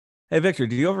Hey Victor,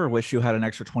 do you ever wish you had an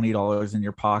extra $20 in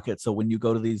your pocket so when you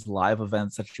go to these live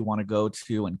events that you want to go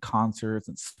to and concerts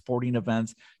and sporting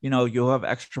events, you'll have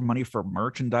extra money for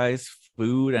merchandise,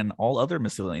 food, and all other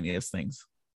miscellaneous things?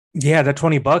 Yeah, that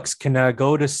 $20 can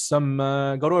go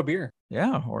to a beer.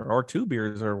 Yeah, or two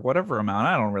beers or whatever amount.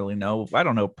 I don't really know. I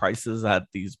don't know prices at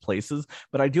these places,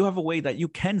 but I do have a way that you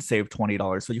can save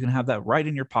 $20 so you can have that right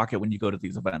in your pocket when you go to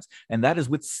these events. And that is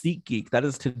with SeatGeek. That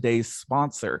is today's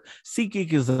sponsor.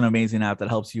 SeatGeek is an amazing app that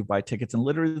helps you buy tickets in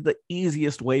literally the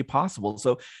easiest way possible.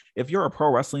 So if you're a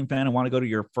pro wrestling fan and want to go to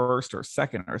your first or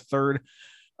second or third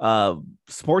uh,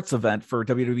 sports event for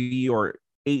WWE or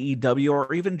AEW,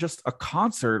 or even just a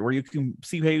concert where you can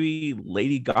see maybe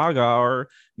Lady Gaga or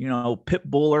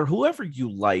Pitbull or whoever you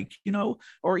like,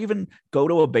 or even go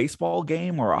to a baseball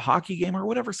game or a hockey game or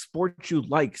whatever sport you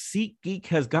like. SeatGeek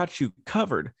has got you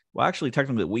covered. Well, actually,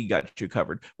 technically, we got you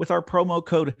covered with our promo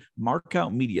code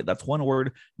Markout Media. That's one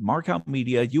word, Markout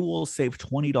Media. You will save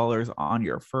 $20 on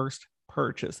your first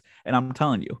purchase, and I'm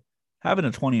telling you, having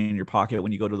a 20 in your pocket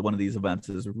when you go to one of these events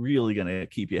is really going to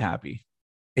keep you happy.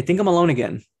 I think I'm alone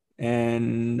again.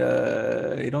 And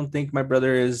I don't think my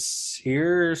brother is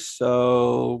here.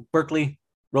 So, Berkeley,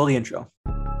 roll the intro.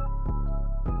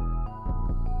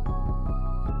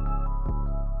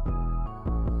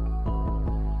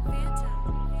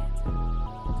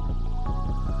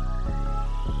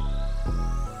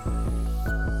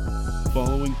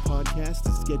 Following podcast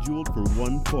is scheduled for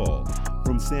one fall.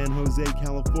 From San Jose,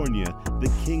 California,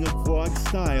 the king of vlog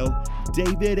style,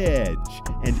 David Edge,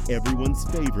 and everyone's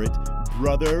favorite,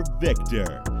 Brother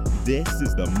Victor. This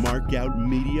is the Markout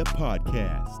Media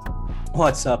Podcast.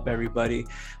 What's up, everybody?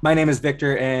 My name is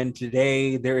Victor, and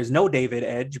today there is no David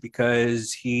Edge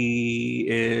because he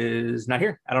is not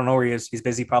here. I don't know where he is. He's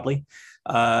busy, probably.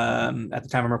 At the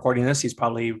time I'm recording this, he's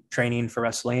probably training for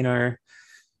wrestling, or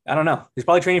I don't know. He's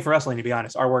probably training for wrestling, to be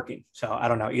honest, or working. So I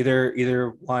don't know. Either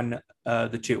one,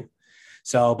 the two.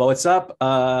 So, but what's up?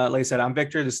 Like I said, I'm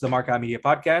Victor. This is the Markout Media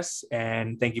Podcast,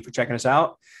 and thank you for checking us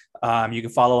out. You can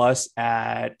follow us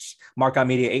at Markout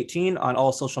Media 18 on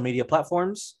all social media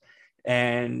platforms.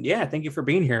 And yeah, thank you for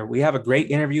being here. We have a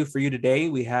great interview for you today.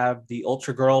 We have the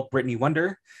Ultra Girl, Brittany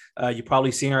Wonder. You've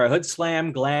probably seen her at Hood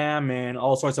Slam, Glam, and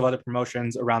all sorts of other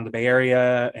promotions around the Bay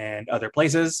Area and other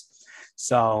places.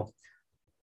 So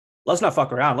let's not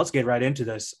fuck around. Let's get right into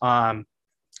this.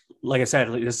 Like I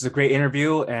said, this is a great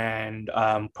interview and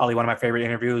probably one of my favorite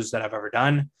interviews that I've ever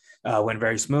done. Went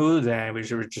very smooth and we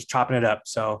were just chopping it up.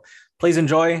 So please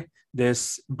enjoy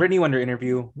this Brittany Wonder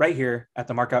interview right here at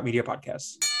the Markout Media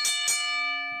Podcast.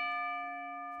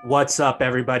 What's up,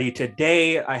 everybody?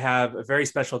 Today I have a very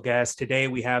special guest. Today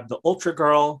we have the Ultra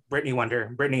Girl, Brittany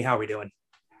Wonder. Brittany, how are we doing?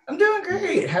 I'm doing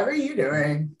great. How are you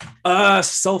doing?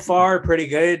 So far pretty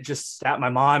good. Just at my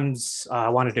mom's.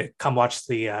 Wanted to come watch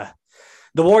the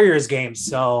Warriors game.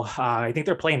 So I think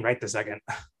they're playing right this second.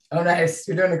 Oh, nice.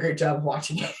 You're doing a great job of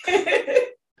watching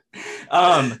it.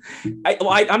 I'm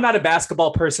not a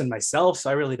basketball person myself, so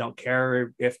I really don't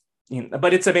care if,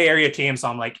 but it's a Bay Area team. So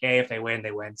I'm like, hey, if they win,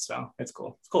 they win. So it's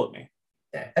cool. It's cool with me.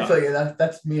 Yeah, I feel you.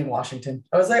 That's me in Washington.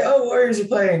 I was like, oh, Warriors are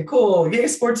playing. Cool. Yay,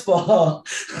 sports ball.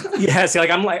 Yeah. See,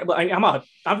 I'm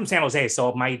from San Jose.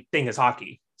 So my thing is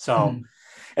hockey. So,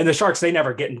 and the Sharks, they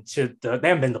never get into they haven't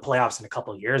been in the playoffs in a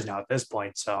couple of years now at this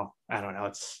point. So I don't know.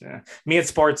 It's me and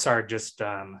sports are just,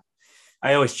 I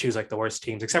always choose like the worst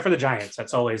teams, except for the Giants.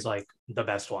 That's always like the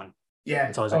best one. Yeah.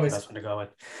 It's always like the best one to go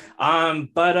with.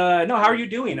 But no, how are you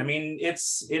doing? I mean,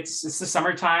 it's the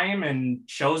summertime and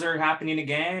shows are happening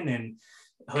again, and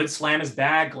Hood Slam is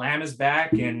back, Glam is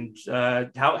back. And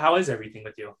how is everything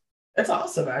with you? It's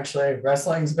awesome, actually.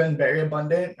 Wrestling's been very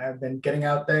abundant. I've been getting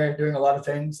out there, doing a lot of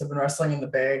things. I've been wrestling in the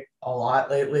Bay a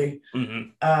lot lately.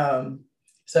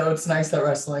 So it's nice that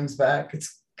wrestling's back.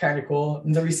 It's kind of cool.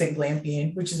 And the recent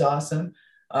Glampian, which is awesome.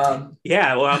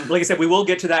 Yeah, well, like I said, we will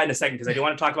get to that in a second because I do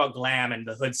want to talk about Glam and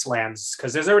the Hood Slams,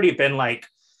 because there's already been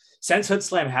since Hood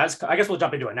Slam has, I guess we'll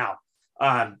jump into it now.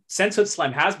 Since Hood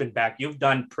Slam has been back, you've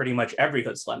done pretty much every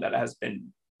Hood Slam that has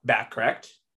been back, correct?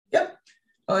 Yep.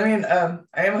 Well, I mean,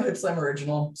 I am a Hood Slam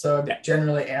original, so I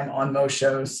generally am on most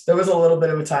shows. There was a little bit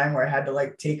of a time where I had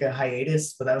to take a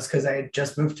hiatus, but that was because I had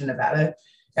just moved to Nevada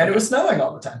and it was snowing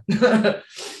all the time.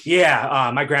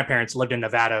 Yeah, my grandparents lived in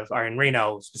Nevada, or in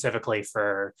Reno specifically,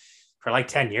 for like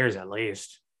 10 years at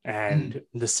least. And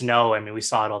the snow, I mean, we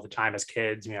saw it all the time as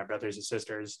kids, our brothers and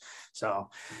sisters. So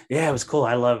yeah, it was cool.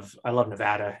 I love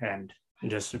Nevada and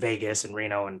just Vegas and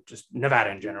Reno and just Nevada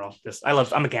in general.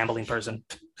 I'm a gambling person.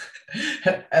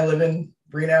 I live in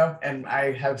Reno, and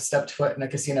I have stepped foot in a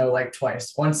casino like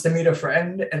twice. Once to meet a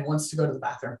friend, and once to go to the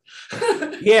bathroom.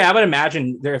 Yeah, I would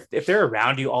imagine if they're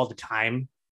around you all the time,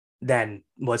 then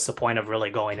what's the point of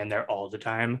really going in there all the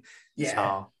time? Yeah.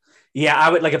 So, yeah, I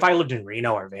would, like, if I lived in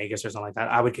Reno or Vegas or something like that,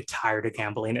 I would get tired of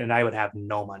gambling and I would have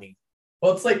no money.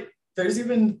 Well, it's like there's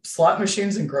even slot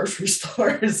machines in grocery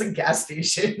stores and gas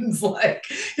stations. Like,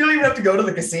 you don't even have to go to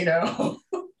the casino.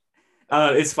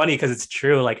 It's funny because it's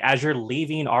true. Like, as you're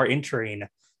leaving or entering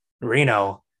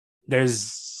Reno, there's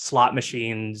slot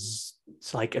machines.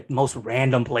 It's like at most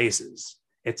random places.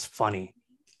 It's funny.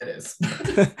 It is.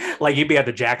 Like, you'd be at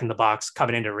the Jack in the Box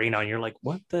coming into Reno and you're like,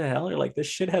 what the hell? You're like, this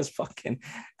shit has fucking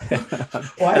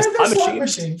why are there slot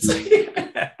machines?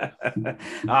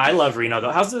 I love Reno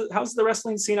though. How's the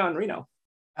wrestling scene on Reno?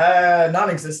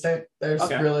 Non-existent. There's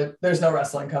Okay. there's no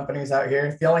wrestling companies out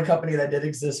here. The only company that did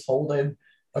exist folded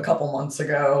a couple months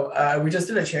ago. We just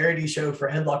did a charity show for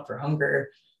Headlock for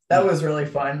Hunger. That was really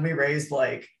fun. We raised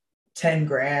like 10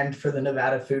 grand for the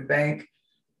Nevada Food Bank.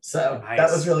 So Nice.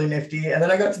 that was really nifty. And then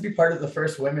I got to be part of the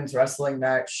first women's wrestling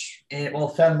match,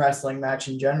 femme wrestling match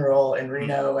in general in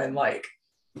Reno, and like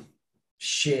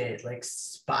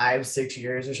 5-6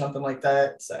 years or something like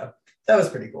that. So that was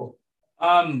pretty cool.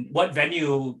 What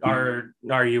venue are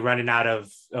you running out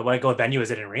of? What venue is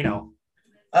it in Reno?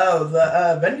 Oh,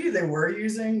 the venue they were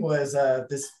using was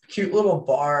this cute little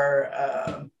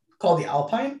bar called the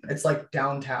Alpine. It's like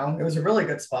downtown. It was a really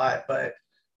good spot, but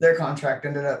their contract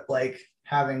ended up like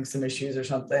having some issues or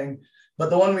something. But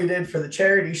the one we did for the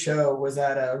charity show was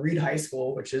at Reed High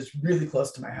School, which is really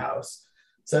close to my house.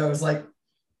 So it was like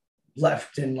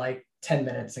left in like 10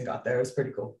 minutes and got there. It was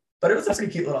pretty cool. But it was a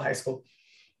pretty cute little high school.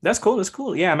 That's cool. That's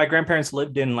cool. Yeah, my grandparents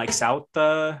lived in like South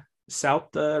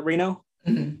Reno.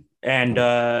 Mm-hmm. And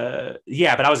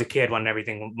yeah, but I was a kid when they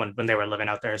were living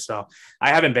out there. So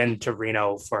I haven't been to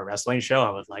Reno for a wrestling show.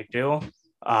 I would like to.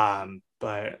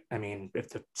 But I mean, if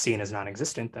the scene is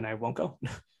non-existent, then I won't go.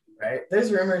 Right.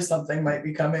 There's rumors something might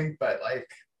be coming, but like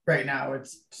right now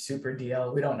it's super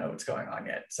DL. We don't know what's going on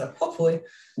yet. So hopefully.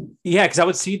 Yeah, because I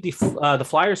would see the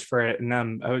flyers for it, and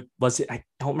I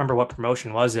don't remember what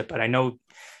promotion was it, but I know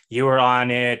you were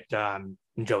on it.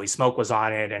 Joey Smoke was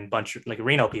on it, and a bunch of like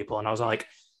Reno people, and I was like,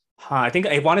 huh, I think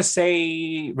I want to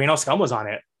say Reno Scum was on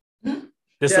it. Mm-hmm.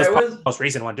 This was the most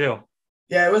recent one too.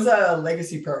 Yeah, it was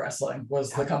Legacy Pro Wrestling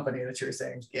was the company that you were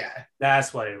saying. Yeah,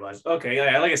 that's what it was. Okay,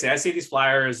 yeah, like I say, I see these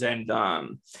flyers, and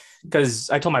because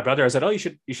I told my brother, I said, oh, you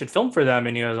should film for them,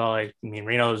 and he was all like, I mean,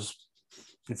 Reno's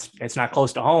it's not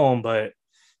close to home, but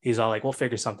he's all like, we'll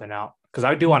figure something out, because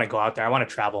I do want to go out there. I want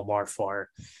to travel more for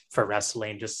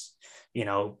wrestling. Just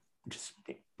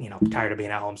tired of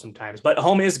being at home sometimes, but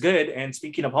home is good. And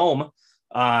speaking of home,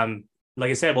 like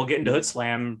I said, we'll get into Hood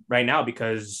Slam right now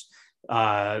because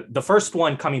the first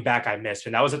one coming back I missed,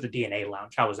 and that was at the DNA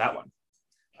Lounge. How was that one?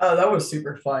 Oh, that was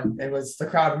super fun. The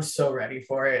crowd was so ready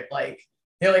for it. Like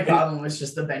the only problem was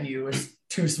just the venue was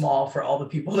too small for all the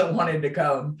people that wanted to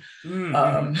come.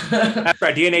 Mm-hmm. That's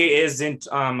right. DNA isn't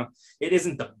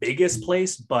the biggest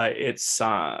place, but it's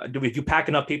if you pack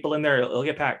enough people in there, it'll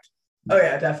get packed. Oh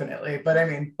yeah, definitely. But I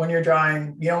mean, when you're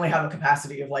drawing, you only have a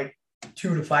capacity of like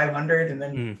 200 to 500, and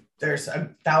then there's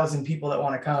 1,000 people that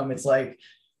want to come. It's like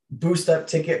boost up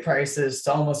ticket prices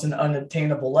to almost an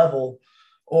unattainable level,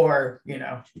 or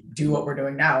do what we're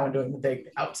doing now and doing the big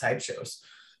outside shows.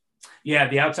 Yeah,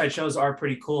 the outside shows are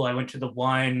pretty cool. I went to the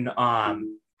one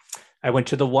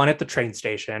at the train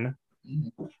station.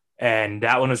 Mm-hmm. And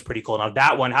that one was pretty cool. Now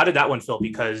that one, how did that one feel?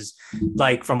 Because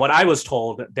like from what I was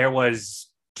told, there was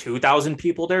 2,000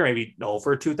 people there, maybe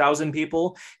over 2,000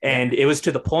 people. And it was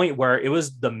to the point where it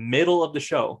was the middle of the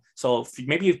show. So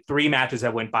maybe 3 matches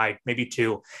that went by, maybe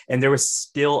 2, and there was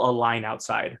still a line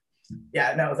outside.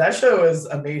 Yeah, no, that show was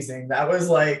amazing. That was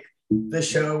like the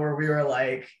show where we were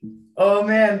like, oh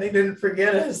man, they didn't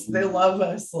forget us. They love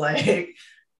us. Like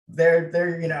they're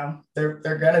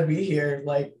gonna be here,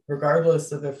 like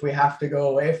regardless of if we have to go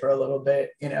away for a little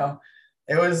bit.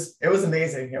 It was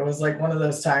amazing. It was like one of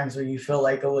those times where you feel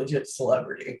like a legit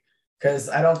celebrity, because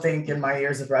I don't think in my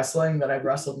years of wrestling that I've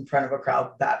wrestled in front of a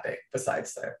crowd that big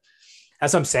besides there.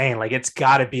 That's what I'm saying. Like it's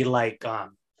got to be like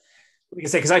you can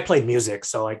say, because I played music,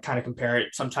 so I kind of compare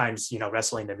it sometimes,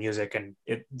 wrestling to music, and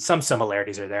some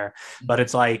similarities are there, but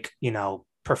it's like,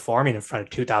 performing in front of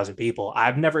 2,000 people.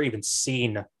 I've never even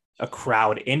seen a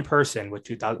crowd in person with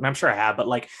 2,000. I'm sure I have, but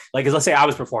like let's say I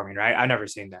was performing, right? I've never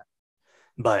seen that,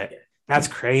 but that's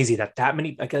crazy that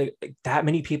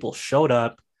many people showed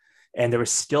up, and there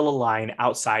was still a line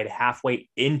outside halfway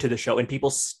into the show, and people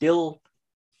still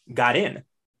got in.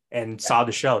 and saw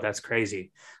the show. That's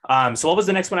crazy. So what was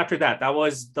the next one after that? That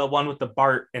was the one with the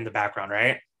BART in the background,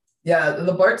 right? Yeah,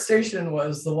 the BART station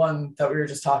was the one that we were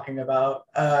just talking about.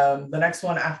 The next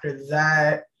one after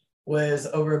that was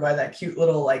over by that cute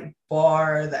little like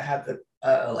bar that had the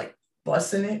like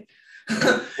bus in it.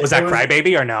 Was that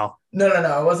Crybaby or no? No,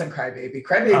 it wasn't Crybaby.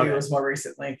 Crybaby was more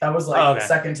recently. That was like the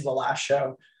second to the last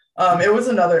show. It was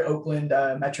another Oakland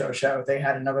Metro show. They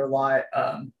had another lot,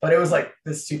 but it was like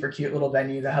this super cute little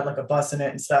venue that had like a bus in it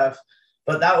and stuff.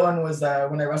 But that one was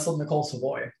when I wrestled Nicole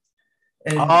Savoy.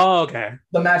 The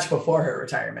match before her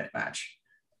retirement match.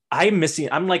 I'm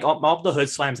like all the hood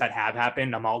slams that have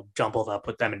happened. I'm all jumbled up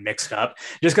with them and mixed up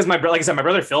just because like I said, my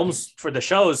brother films for the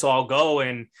shows. So I'll go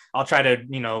and I'll try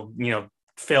to,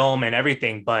 film and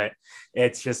everything, but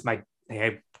it's just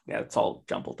it's all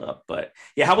jumbled up. But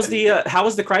yeah, how was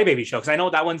the Crybaby show? Cause I know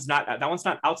that one's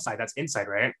not outside, that's inside,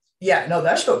 right? Yeah, no,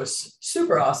 that show was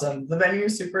super awesome. The venue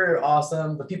is super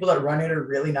awesome. The people that run it are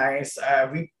really nice.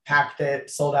 We packed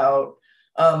it, sold out.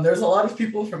 There's a lot of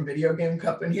people from video game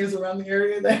companies around the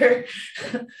area there.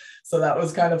 So that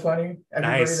was kind of funny.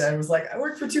 Everybody there was like, I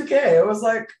work for 2K. I was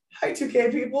like, hi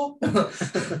 2K people. But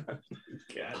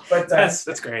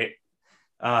that's great.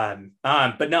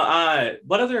 But no,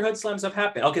 what other hood slams have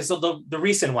happened? Okay, so the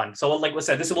recent one. So like I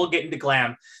said, we'll get into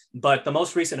glam, but the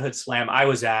most recent hood slam I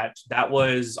was at, that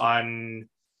was on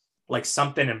like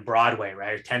something in Broadway,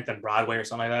 right? 10th and Broadway or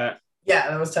something like that. Yeah,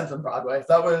 that was 10th and Broadway.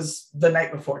 That was the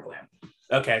night before glam.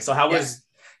 Okay, so how was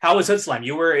hood slam?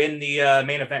 You were in the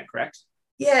main event, correct?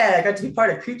 Yeah, I got to be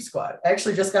part of Creep Squad. I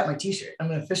actually just got my t-shirt.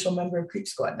 I'm an official member of Creep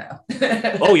Squad now.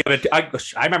 Oh yeah, but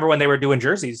I remember when they were doing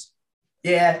jerseys.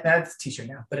 Yeah, that's a t-shirt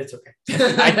now, but it's okay.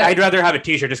 I'd rather have a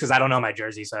t-shirt just because I don't know my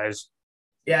jersey size.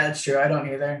 Yeah, that's true. I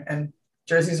don't either. And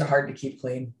jerseys are hard to keep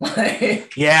clean.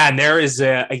 Yeah, and there is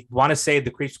I want to say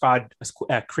the Creep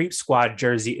Squad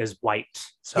jersey is white.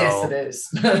 So yes, it is.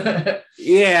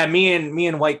 Yeah, me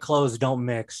and white clothes don't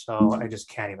mix, so I just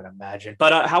can't even imagine.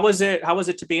 But how was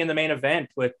it to be in the main event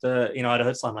with at a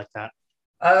hood slam like that?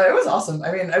 It was awesome.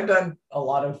 I mean, I've done a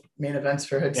lot of main events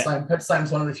for Hood Slam. Hood Slam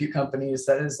is one of the few companies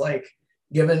that is like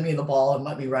given me the ball and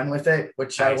let me run with it,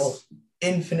 which nice. I will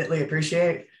infinitely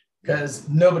appreciate because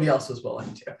nobody else was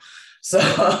willing to.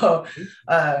 So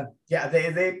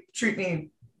they treat me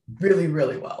really,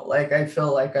 really well. Like I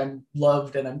feel like I'm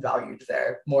loved and I'm valued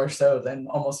there more so than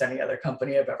almost any other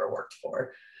company I've ever worked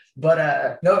for.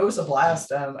 But no, it was a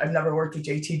blast. I've never worked with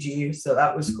JTG, so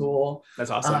that was cool.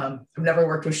 That's awesome. I've never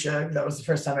worked with Shug. That was the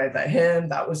first time I met him.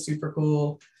 That was super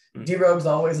cool. D-Rogue's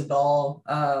always a doll.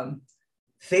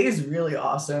 Faye's really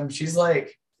awesome. She's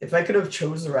like, if I could have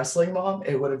chose a wrestling mom,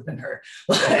 it would have been her.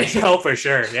 Like, oh, for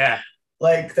sure. Yeah.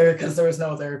 Like because there was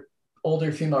no other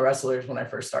older female wrestlers when I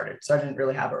first started. So I didn't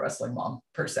really have a wrestling mom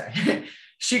per se.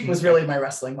 Sheik was really my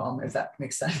wrestling mom, if that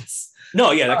makes sense.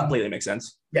 No, yeah, that completely makes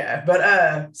sense. Yeah, but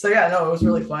it was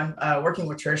really fun. Working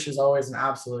with Trish is always an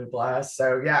absolute blast.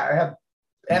 So yeah,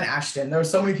 and Ashton. There were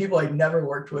so many people I'd never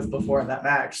worked with before in that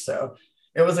match. So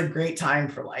it was a great time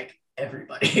for like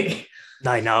everybody.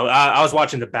 I know. I was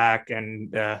watching the back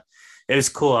and it was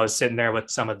cool. I was sitting there with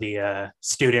some of the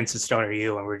students at Stoner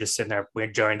U and we were just sitting there, we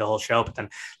enjoying the whole show. But then,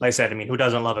 like I said, I mean, who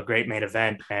doesn't love a great main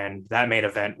event? And that main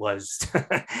event was,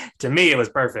 to me, it was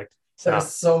perfect. There's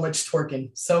so much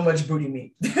twerking, so much booty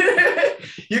meat.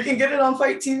 You can get it on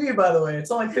Fight TV, by the way. It's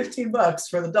only $15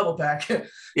 for the double pack.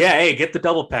 Yeah, hey, get the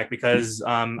double pack because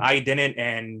I didn't,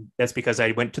 and that's because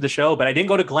I went to the show, but I didn't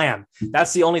go to Glam.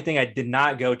 That's the only thing I did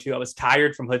not go to. I was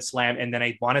tired from Hood Slam, and then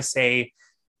I want to say,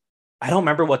 I don't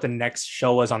remember what the next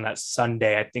show was on that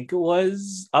Sunday. I think it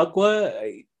was Ugwa.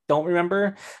 I don't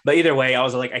remember, but either way, I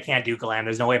was like, I can't do Glam.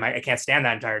 There's no way I can't stand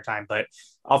that entire time, but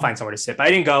I'll find somewhere to sit. But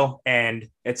I didn't go, and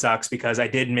it sucks because I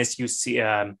did miss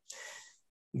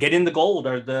getting the gold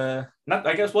or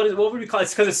I guess what would we call it?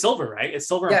 It's because it's silver, right? It's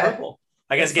silver and purple.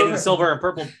 I guess getting the silver and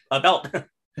purple belt.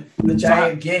 The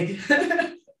giant gig.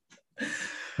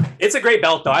 It's a great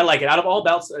belt though. I like it. Out of all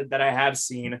belts that I have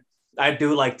seen, I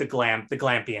do like the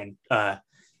Glampian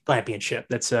ship.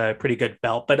 That's a pretty good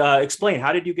belt. But explain,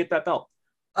 how did you get that belt?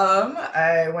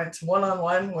 I went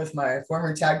one-on-one with my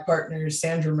former tag partner,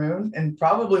 Sandra Moon, and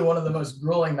probably one of the most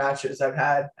grueling matches I've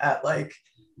had at like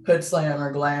Hood Slam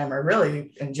or Glam or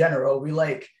really in general. We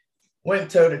like went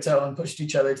toe to toe and pushed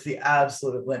each other to the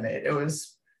absolute limit. It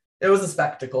was a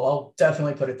spectacle. I'll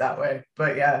definitely put it that way.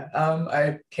 But yeah,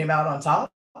 I came out on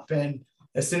top, and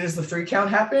as soon as the 3 count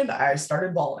happened, I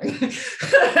started bawling.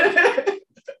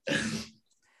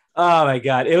 Oh my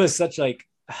God. It was such like,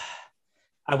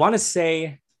 I want to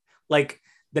say like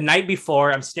the night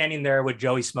before, I'm standing there with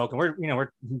Joey smoking.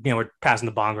 We're passing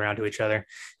the bong around to each other,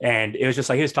 and it was just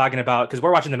like he was talking about, because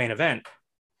we're watching the main event,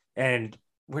 and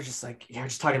we're just like, yeah, we're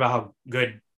just talking about how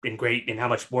good and great and how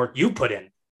much work you put in.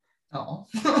 Oh,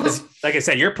 like I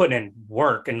said, you're putting in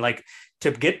work, and like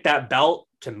to get that belt,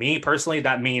 to me personally,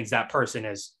 that means that person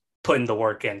is putting the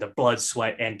work in, the blood,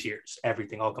 sweat, and tears,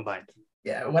 everything all combined.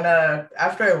 Yeah, when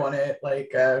after I won it,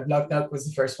 like Nuck Nuck was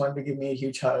the first one to give me a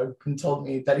huge hug and told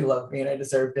me that he loved me and I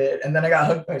deserved it. And then I got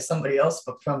hugged by somebody else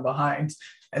but from behind,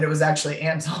 and it was actually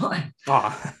Anton.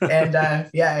 And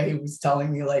yeah, he was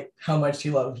telling me like how much he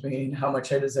loved me and how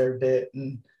much I deserved it,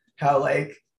 and how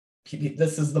like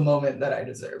this is the moment that I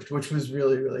deserved, which was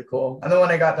really, really cool. And then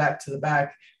when I got back to the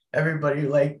back, everybody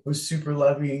like was super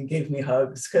loving and gave me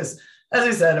hugs, because as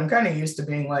I said, I'm kind of used to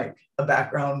being like a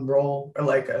background role or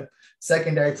like a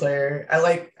secondary player.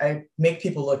 I make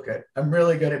people look good. I'm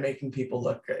really good at making people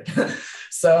look good.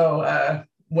 So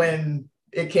when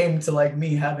it came to like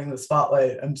me having the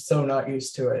spotlight, I'm so not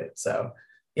used to it. So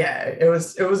yeah, it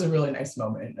was a really nice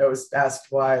moment. I was asked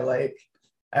why like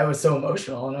I was so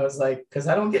emotional, and I was like, because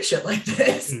I don't get shit like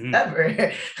this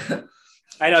ever.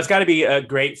 I know it's got to be a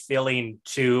great feeling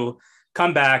to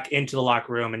come back into the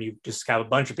locker room and you just have a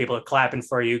bunch of people clapping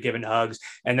for you, giving hugs.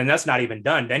 And then that's not even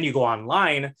done. Then you go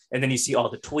online and then you see all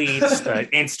the tweets, the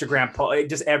Instagram,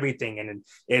 just everything. And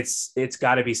it's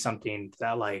got to be something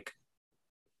that like,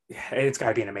 it's got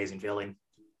to be an amazing feeling.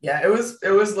 Yeah, it was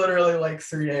literally like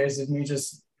 3 days of me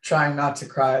just trying not to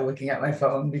cry, looking at my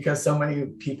phone, because so many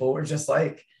people were just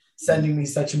like sending me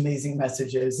such amazing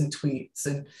messages and tweets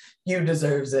and you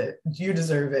deserve it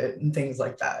and things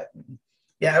like that.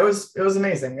 Yeah, it was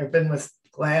amazing. I've been with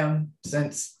Glam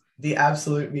since the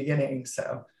absolute beginning.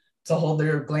 So to hold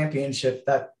their Glampianship,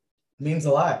 that means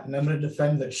a lot. And I'm going to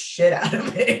defend the shit out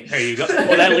of it. There you go.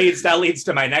 Well, that leads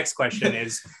to my next question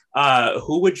is,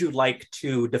 who would you like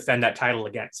to defend that title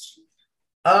against?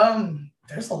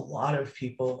 There's a lot of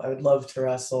people I would love to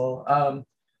wrestle.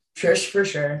 Trish for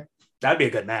sure. That'd be a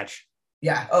good match.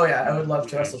 Yeah. Oh yeah. I would love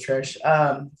to wrestle Trish.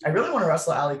 I really want to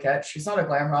wrestle Alley Catch. She's not a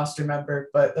Glam roster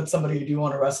member, but that's somebody you do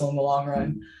want to wrestle in the long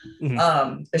run.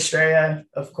 Estrella,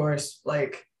 of course,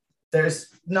 like there's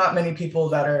not many people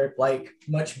that are like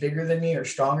much bigger than me or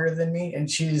stronger than me. And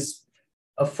she's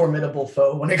a formidable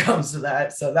foe when it comes to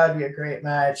that. So that'd be a great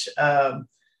match.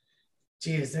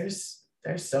 Geez, there's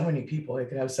so many people I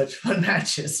could have such fun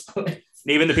matches with.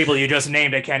 Even the people you just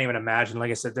named, I can't even imagine.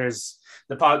 Like I said, there's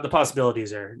the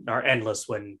possibilities are endless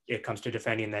when it comes to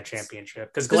defending that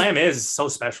championship, because Glam is so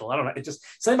special. I don't know. It's just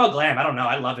something about Glam. I don't know.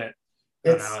 I love it.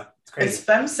 It's crazy. It's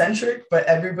femme-centric, but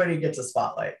everybody gets a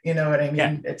spotlight. You know what I mean?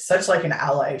 Yeah. It's such like an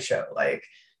ally show. Like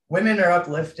women are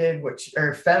uplifted,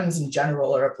 or femmes in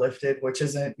general are uplifted, which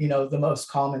isn't, the most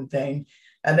common thing.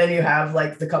 And then you have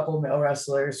like the couple male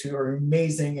wrestlers who are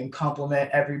amazing and compliment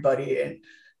everybody. And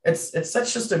it's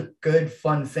such just a good,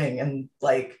 fun thing. And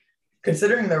like,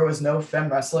 considering there was no femme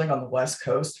wrestling on the West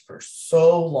Coast for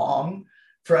so long,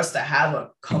 for us to have a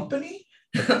company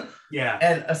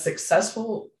and a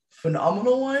successful,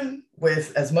 phenomenal one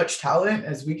with as much talent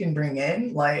as we can bring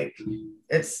in, like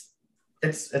it's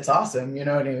awesome. You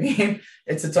know what I mean?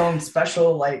 It's its own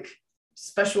special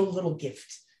little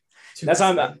gift. That's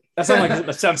how I'm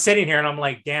so I'm sitting here and I'm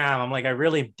like, damn, I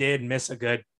really did miss a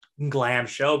good Glam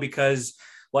show, because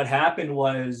what happened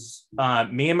was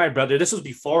me and my brother, this was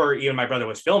before even my brother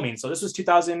was filming. So this was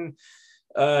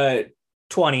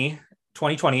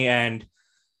 2020. And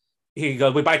he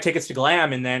goes, we buy tickets to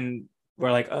Glam. And then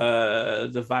we're like,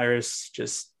 the virus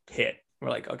just hit. We're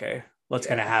like, okay, what's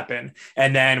going to happen?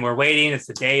 And then we're waiting. It's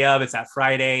the day of, it's that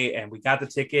Friday. And we got the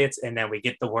tickets. And then we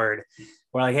get the word.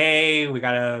 We're like, hey, we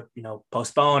got to,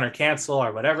 postpone or cancel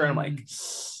or whatever. And I'm like,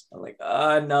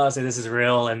 no, so this is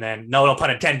real. And then no pun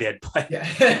intended, but,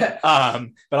 but I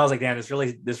was like, damn, this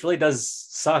really does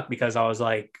suck, because I was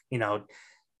like,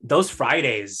 those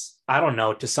Fridays, I don't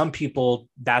know, to some people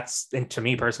and to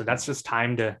me personally, that's just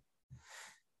time to,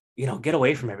 get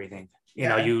away from everything.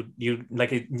 You like,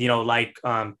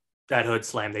 that Hood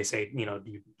Slam, they say,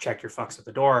 you check your fucks at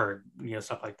the door, or,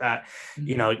 stuff like that,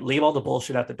 leave all the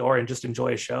bullshit at the door and just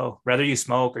enjoy a show, whether you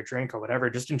smoke or drink or whatever,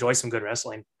 just enjoy some good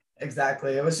wrestling.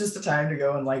 Exactly. It was just a time to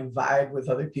go and like vibe with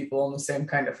other people on the same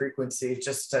kind of frequency,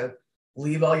 just to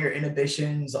leave all your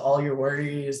inhibitions, all your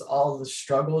worries, all the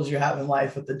struggles you have in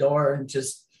life at the door, and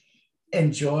just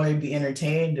enjoy, be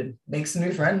entertained, and make some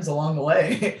new friends along the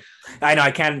way. I know.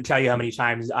 I can't tell you how many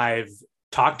times I've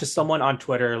talk to someone on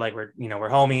Twitter, like we're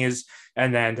homies,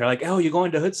 and then they're like, oh, you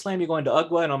going to Hood Slam, you going to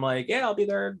UGWA? And I'm like, yeah, I'll be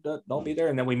there,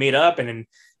 and then we meet up, and then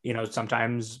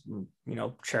sometimes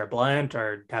share a blunt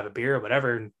or have a beer or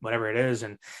whatever it is,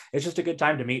 and it's just a good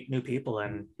time to meet new people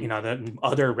and the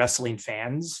other wrestling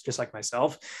fans just like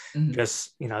myself.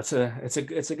 Just it's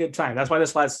a good time. That's why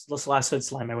this last Hood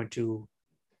Slam I went to,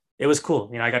 it was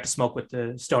cool. I got to smoke with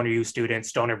the Stoner U students,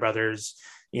 Stoner Brothers,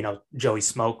 Joey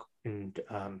Smoke, and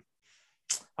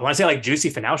I want to say like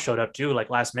Juicy Finau showed up too, like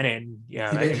last minute. And,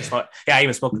 I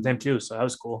even spoke with them too, so that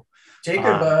was cool.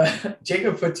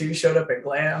 Jacob Fatu showed up at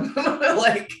Glam.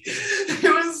 Like, he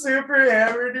was super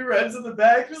hammered. He runs in the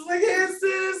back. He was like, hey,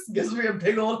 sis. Gives me a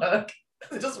big old hug.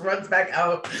 Just runs back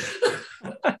out.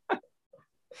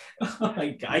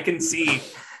 I can see.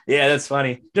 Yeah, that's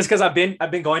funny. Just because I've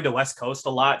been going to West Coast a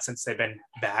lot since they've been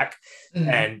back.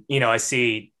 And, I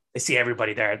see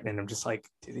everybody there and I'm just like,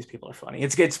 dude, these people are funny.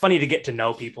 It's funny to get to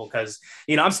know people because,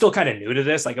 I'm still kind of new to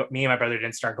this. Like me and my brother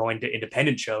didn't start going to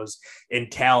independent shows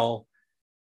until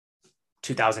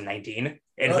 2019,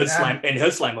 and Hood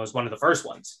Slam was one of the first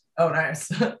ones. Oh,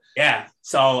 nice. Yeah.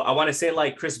 So I want to say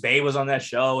like Chris Bay was on that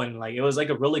show, and like it was like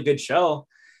a really good show.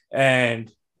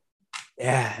 And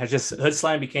yeah, Hood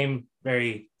Slam became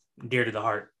very dear to the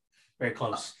heart, very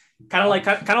close. Kind of like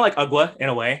UGWA in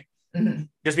a way,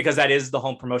 just because that is the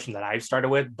home promotion that I've started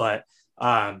with. But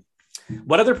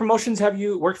what other promotions have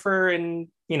you worked for in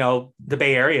the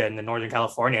Bay Area in the Northern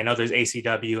California? I know there's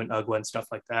ACW and UGWA and stuff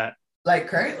like that. Like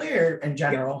currently or in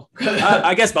general?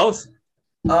 I guess both.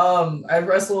 I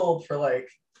wrestled for like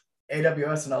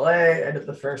AWS in LA. I did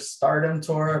the first Stardom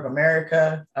tour of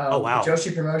America. Oh, wow.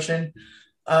 Joshi promotion.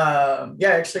 I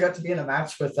actually got to be in a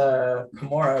match with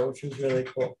Kimura, which was really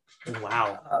cool.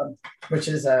 Wow. Which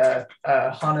is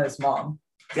Hana's mom.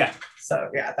 Yeah.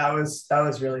 So yeah, that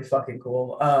was really fucking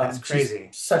cool. That's crazy.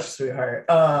 Such a sweetheart.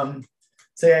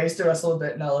 So yeah, I used to wrestle a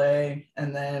bit in LA,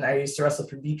 and then I used to wrestle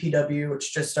for BPW,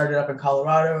 which just started up in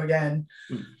Colorado again.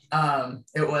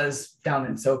 It was down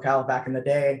in SoCal back in the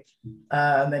day.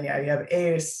 And then you have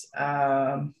Ace,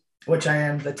 which I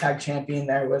am the tag champion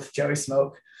there with Joey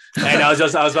Smoke. And I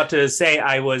was about to say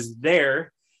I was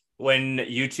there when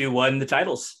you two won the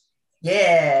titles.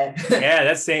 Yeah. Yeah,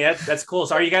 that's cool.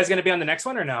 So are you guys going to be on the next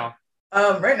one or no?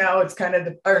 Right now it's kind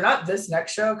of not this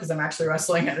next show, because I'm actually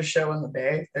wrestling at a show in the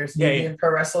Bay. There's Indian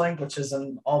Pro Wrestling, which is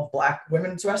an all Black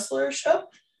women's wrestler show.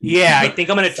 Yeah, I think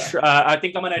I'm gonna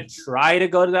try to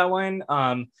go to that one.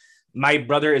 My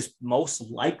brother is most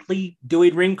likely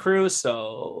doing ring crew,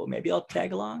 so maybe I'll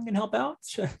tag along and help out.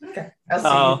 Okay,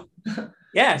 I'll see.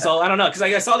 Yeah, so I don't know, because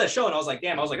I saw that show and I was like,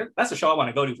 damn, that's a show I want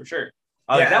to go to for sure.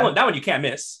 Like that one you can't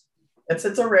miss. It's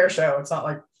a rare show. It's not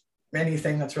like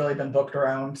anything that's really been booked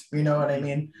around. You know what I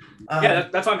mean?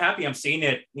 That's why I'm happy I'm seeing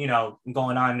it,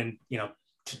 going on and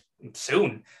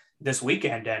soon this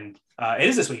weekend. And it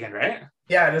is this weekend, right?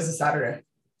 Yeah, it is a Saturday.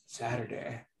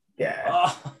 Yeah.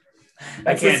 Oh,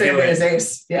 that's the same way as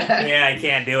Ace. Yeah. Yeah, I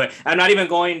can't do it. I'm not even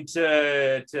going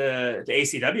to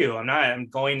ACW.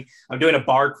 I'm doing a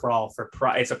bar crawl for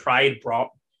Pride. It's a Pride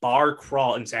bar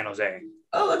crawl in San Jose.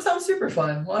 Oh, that sounds super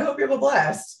fun. Well, I hope you have a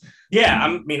blast. Yeah,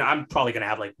 I'm probably gonna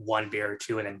have like one beer or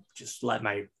two, and then just let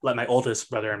my oldest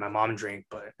brother and my mom drink.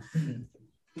 But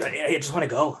I just want to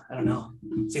go. I don't know.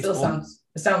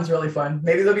 It sounds really fun.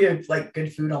 Maybe there'll be like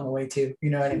good food on the way too.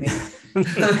 You know what I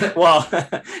mean? Well,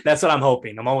 that's what I'm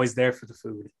hoping. I'm always there for the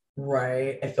food.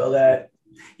 Right. I feel that.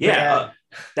 Yeah.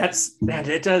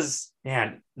 It does.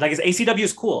 Man, like ACW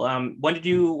is cool. When did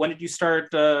you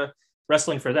start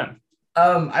wrestling for them?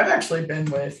 I've actually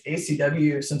been with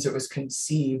ACW since it was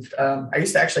conceived. I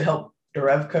used to actually help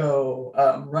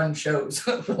Derevco run shows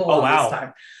for the longest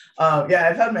time.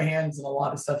 I've had my hands in a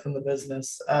lot of stuff in the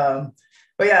business.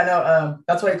 But yeah, no,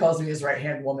 that's why he calls me his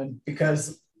right-hand woman,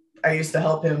 because I used to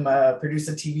help him produce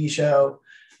a TV show.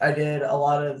 I did a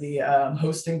lot of the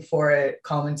hosting for it,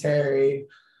 commentary,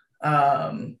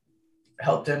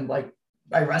 helped him, like,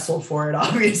 I wrestled for it,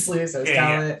 obviously, so it's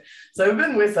talent. Yeah. So I've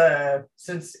been with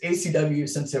since ACW,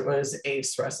 since it was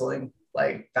Ace Wrestling,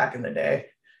 like back in the day.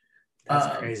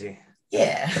 That's crazy.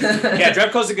 Yeah. Yeah,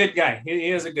 Drevko's a good guy. He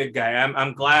is a good guy.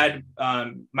 I'm glad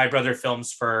my brother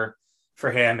films for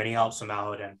him and he helps him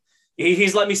out. And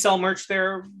he's let me sell merch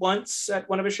there once at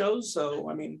one of his shows. So,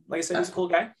 I mean, like I said, he's a cool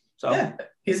guy. So yeah,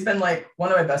 he's been like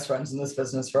one of my best friends in this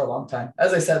business for a long time.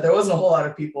 As I said, there wasn't a whole lot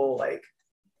of people like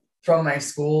from my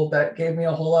school that gave me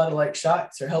a whole lot of like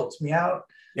shots or helped me out.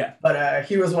 Yeah. But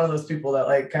he was one of those people that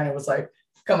like kind of was like,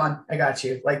 come on, I got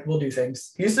you. Like, we'll do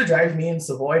things. He used to drive me and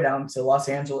Savoy down to Los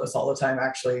Angeles all the time,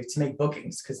 actually, to make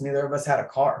bookings because neither of us had a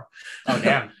car. Oh,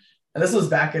 damn. And this was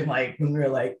back in like when we were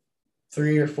like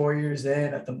 3 or 4 years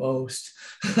in at the most.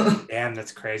 Damn,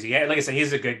 that's crazy. Yeah, like I said,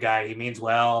 he's a good guy. He means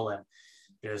well, and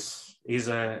just he's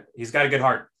got a good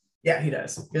heart. Yeah, he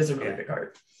does. He has a really big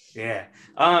heart. Yeah.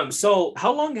 So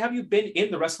how long have you been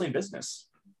in the wrestling business?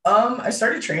 I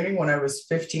started training when I was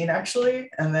 15, actually,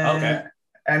 and then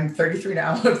I'm 33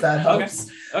 now, if that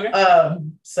helps. Okay.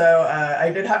 So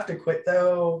I did have to quit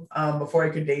though before I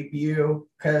could debut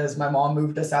because my mom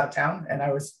moved us out of town, and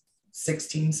I was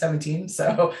 16, 17,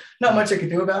 so not much I could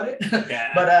do about it.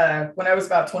 Yeah. But when I was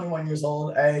about 21 years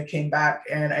old, I came back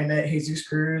and I met Jesus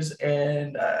Cruz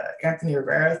and Anthony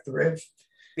Rivera, the Riv,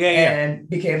 and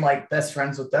became like best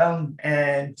friends with them,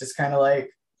 and just kind of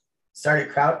like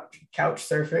started couch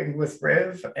surfing with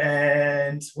Riv,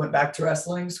 and went back to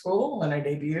wrestling school when I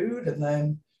debuted, and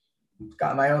then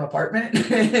got my own apartment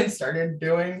and started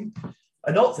doing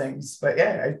adult things. But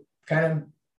yeah, I kind of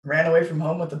ran away from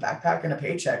home with a backpack and a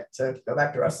paycheck to go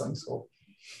back to wrestling school.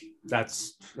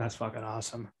 That's fucking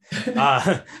awesome.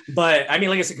 But I mean,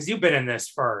 like I said, because you've been in this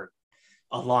for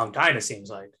a long time, it seems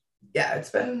like. Yeah, it's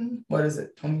been, what is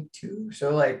it, 22?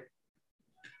 So like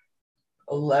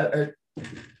 11 or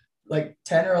like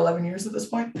 10 or 11 years at this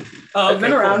point. Oh, okay, I've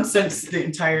been around since the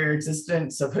entire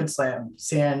existence of Hood Slam,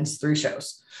 sans 3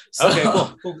 shows. So. Okay,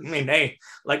 cool. I mean, hey,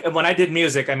 like when I did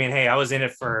music, I mean, hey, I was in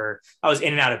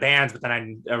and out of bands, but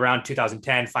then around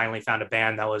 2010 finally found a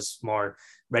band that was more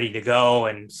ready to go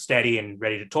and steady and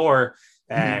ready to tour.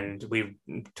 And we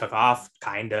took off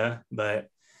kinda, but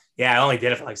yeah, I only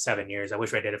did it for like 7 years. I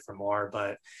wish I did it for more,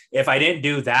 but if I didn't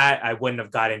do that, I wouldn't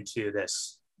have got into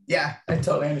this. Yeah, I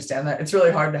totally understand that. It's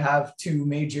really hard to have 2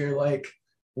 major like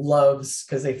loves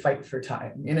because they fight for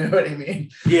time. You know what I mean?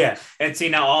 Yeah. And see,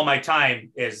 now all my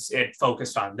time is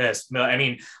focused on this. I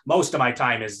mean, most of my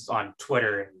time is on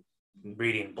Twitter and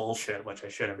reading bullshit, which I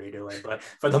shouldn't be doing. But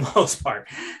for the most part,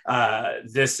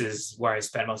 this is where I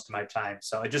spend most of my time.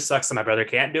 So it just sucks that my brother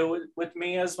can't do it with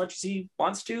me as much as he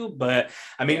wants to. But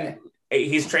I mean,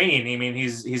 he's training. I mean,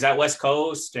 he's at West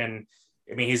Coast, and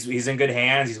I mean, he's in good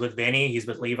hands. He's with Vinny. He's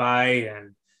with Levi.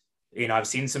 And, you know, I've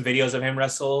seen some videos of him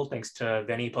wrestle thanks to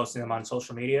Vinny posting them on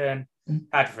social media, and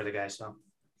happy for the guy. So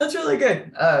that's really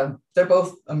good. They're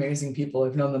both amazing people.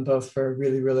 I've known them both for a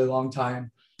really, really long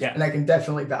time. Yeah. And I can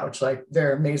definitely vouch, like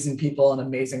they're amazing people and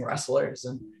amazing wrestlers.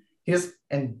 And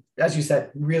and as you said,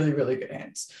 really, really good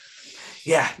hands.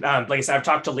 Yeah. Like I said, I've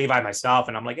talked to Levi myself,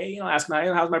 and I'm like, hey, you know, ask my,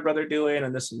 how's my brother doing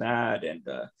and this and that. And,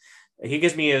 he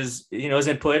gives me his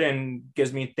input and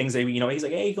gives me things that, you know, he's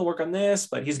like, hey, you can work on this,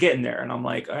 but he's getting there. And I'm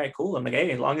like, all right, cool. I'm like,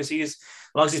 hey, as long as he's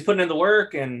putting in the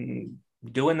work and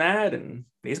doing that, and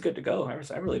he's good to go.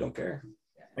 I really don't care.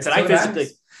 I said,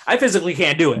 I physically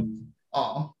can't do it.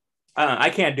 Oh,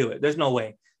 I can't do it. There's no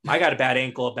way. I got a bad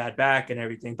ankle, a bad back, and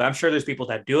everything, but I'm sure there's people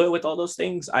that do it with all those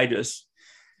things. I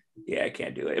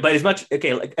can't do it. But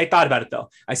like I thought about it though.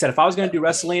 I said, if I was going to do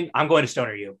wrestling, I'm going to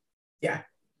Stoner U. Yeah.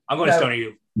 I'm going to Stoner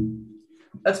U.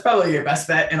 That's probably your best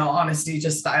bet, in all honesty,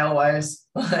 just style wise.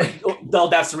 Well,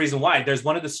 that's the reason why. There's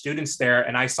one of the students there,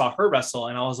 and I saw her wrestle,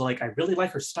 and I was like, I really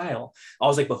like her style. I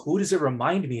was like, but who does it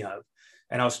remind me of?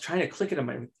 And I was trying to click it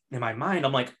in my mind.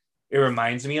 I'm like, it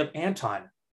reminds me of Anton.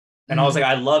 And I was like,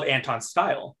 I love Anton's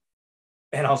style.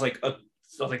 And I was like,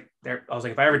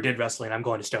 if I ever did wrestling, I'm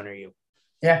going to Stoner U.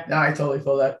 Yeah, no, I totally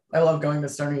feel that. I love going to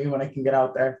Stoner U when I can get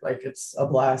out there. Like, it's a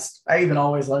blast. I even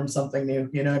always learn something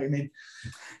new. You know what I mean?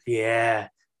 Yeah.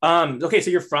 Okay, so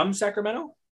you're from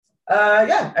Sacramento?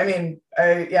 Yeah. I mean,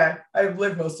 I've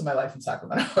lived most of my life in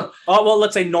Sacramento. Oh, well,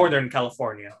 let's say Northern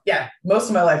California. Yeah, most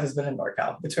of my life has been in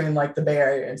NorCal, between like the Bay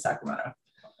Area and Sacramento.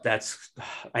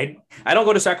 I don't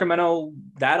go to Sacramento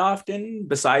that often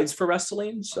besides for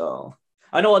wrestling. So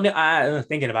I know,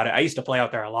 thinking about it, I used to play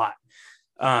out there a lot,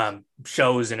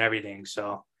 shows and everything.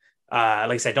 So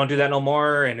like I said, don't do that no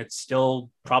more. And it's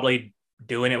still probably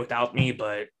doing it without me,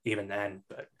 but even then,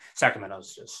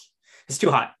 Sacramento's it's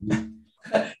too hot.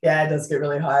 Yeah, it does get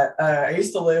really hot. I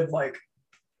used to live, like,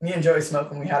 me and Joey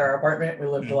Smoke, when we had our apartment, we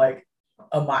lived like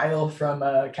a mile from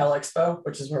Cal Expo,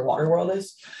 which is where Waterworld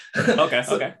is. Okay.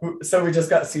 So we just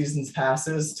got seasons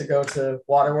passes to go to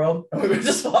Waterworld, and we would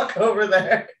just walk over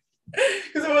there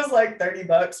because it was like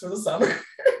 $30 for the summer.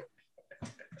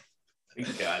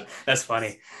 God, that's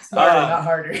funny. Not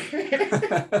harder.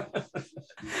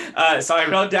 So I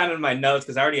wrote down in my notes,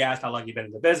 because I already asked how long you've been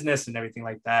in the business and everything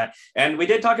like that. And we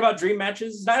did talk about dream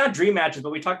matches, not dream matches,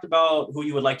 but we talked about who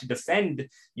you would like to defend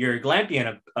your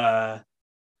Glampianship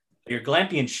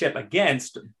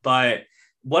against. But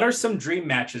what are some dream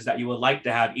matches that you would like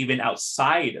to have even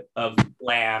outside of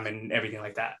Glam and everything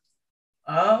like that?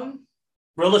 Um,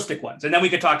 realistic ones, and then we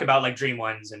could talk about like dream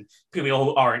ones and people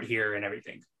who aren't here and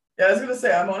everything. Yeah, I was gonna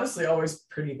say I'm honestly always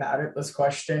pretty bad at this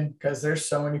question because there's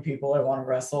so many people I want to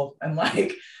wrestle, and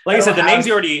like I said, the names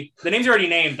you already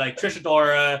named, like Trish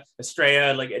Adora,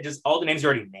 Estrella, like just all the names you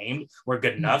already named were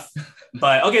good enough.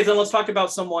 But okay, then let's talk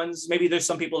about someone's. Maybe there's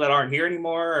some people that aren't here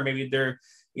anymore, or maybe they're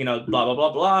blah blah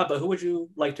blah blah. But who would you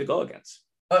like to go against?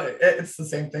 It's the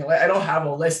same thing. Like I don't have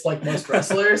a list like most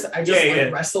wrestlers. I just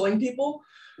like wrestling people.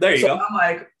 There you go. I'm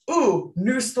like, ooh,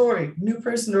 new story, new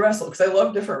person to wrestle. Because I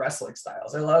love different wrestling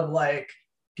styles. I love like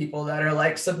people that are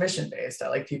like submission based. I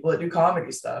like people that do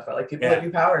comedy stuff. I like people that do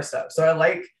power stuff. So I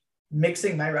like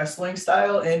mixing my wrestling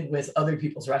style in with other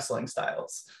people's wrestling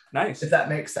styles. Nice. If that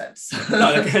makes sense.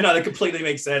 no, that completely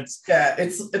makes sense. Yeah,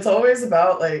 it's always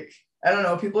about like, I don't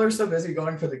know, people are so busy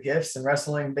going for the gifts and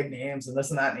wrestling big names and this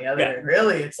and that and the other. And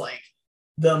really, it's like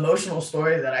the emotional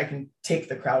story that I can take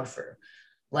the crowd through.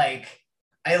 Like,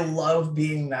 I love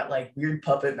being that like weird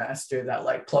puppet master that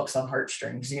like plucks on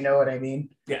heartstrings. You know what I mean?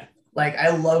 Yeah. Like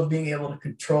I love being able to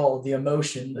control the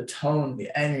emotion, the tone, the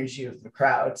energy of the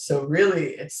crowd. So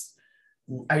really it's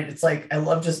like, I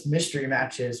love just mystery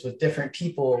matches with different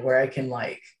people where I can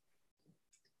like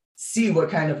see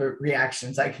what kind of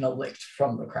reactions I can elicit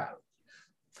from the crowd.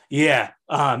 Yeah.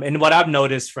 And what I've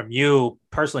noticed from you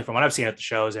personally, from what I've seen at the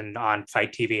shows and on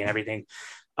Fight TV and everything,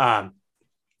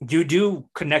 you do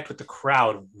connect with the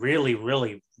crowd really,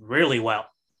 really, really well.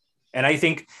 And I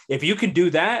think if you can do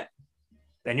that,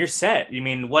 then you're set. I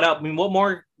mean, what else? I mean, what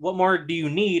more do you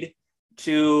need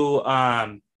to,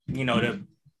 to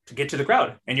get to the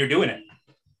crowd? And you're doing it.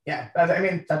 Yeah. I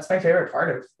mean, that's my favorite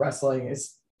part of wrestling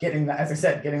is getting that, as I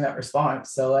said, getting that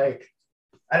response. So like,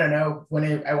 I don't know,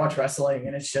 when I watch wrestling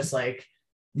and it's just like,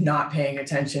 not paying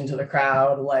attention to the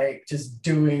crowd, like just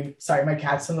doing. Sorry, my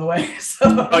cat's in the way.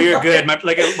 So oh, you're good.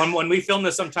 When we film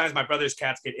this, sometimes my brother's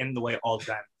cats get in the way all the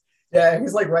time. Yeah,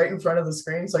 he's like right in front of the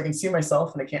screen, so I can see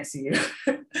myself and I can't see you.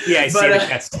 Yeah, I see the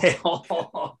cat's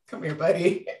tail. Come here,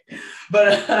 buddy.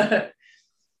 But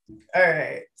all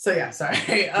right. So yeah,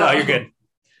 sorry. No, you're good.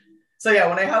 So yeah,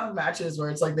 when I have matches where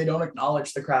it's like they don't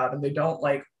acknowledge the crowd and they don't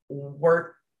like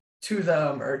work to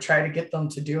them or try to get them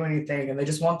to do anything and they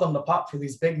just want them to pop for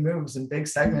these big moves and big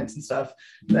segments and stuff,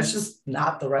 that's just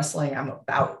not the wrestling I'm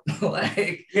about.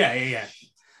 Like because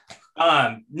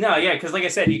like I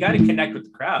said, you got to connect with the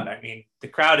crowd. I mean, the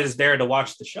crowd is there to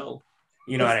watch the show,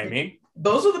 you know what I mean?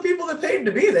 Those are the people that paid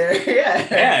to be there.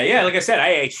 yeah like I said,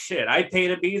 I pay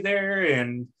to be there.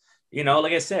 And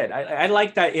like I said, I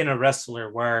like that in a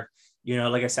wrestler where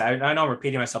like I said, I know I'm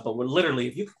repeating myself, but literally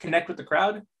if you can connect with the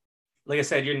crowd, like I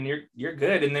said, you're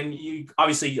good. And then you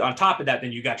obviously on top of that,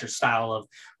 then you got your style of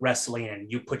wrestling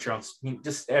and you put your own,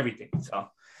 just everything. So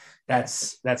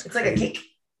that's it's crazy. Like a cake.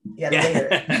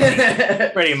 Yeah,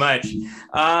 pretty much.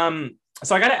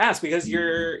 So I got to ask, because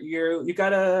you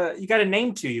got a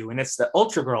name to you and it's the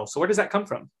Ultra Girl. So where does that come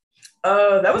from?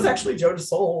 That was actually Joe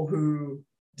DeSoul who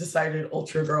decided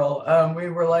Ultra Girl. We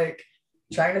were like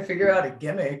trying to figure out a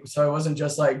gimmick so I wasn't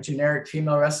just like generic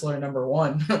female wrestler number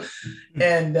one.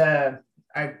 And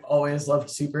I always loved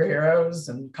superheroes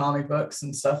and comic books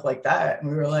and stuff like that.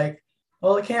 And we were like,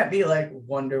 well, it can't be like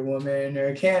Wonder Woman or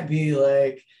it can't be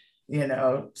like,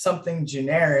 something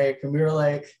generic. And we were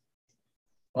like,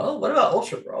 well, what about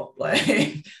Ultra Girl? Like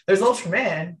there's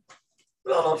Ultraman,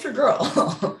 what about Ultra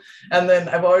Girl? And then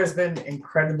I've always been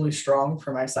incredibly strong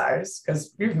for my size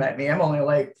because you've met me. I'm only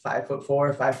like 5'4",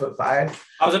 5'5". I was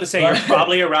going to say, you're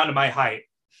probably around my height.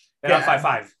 And I'm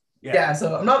 5'5". Yeah,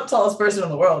 so I'm not the tallest person in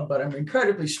the world, but I'm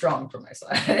incredibly strong for my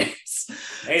size.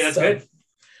 Hey, that's good.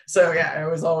 So yeah, I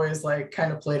was always like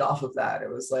kind of played off of that. It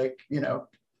was like,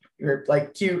 you're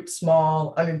like cute,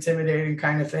 small, unintimidating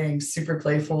kind of thing, super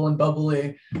playful and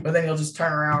bubbly, but then you'll just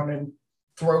turn around and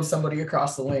throw somebody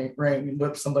across the ring and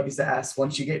whip somebody's ass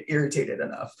once you get irritated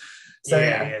enough. So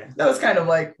yeah, that was kind of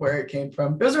like where it came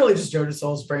from. It was really just Joe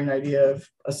DeSoul's brain idea of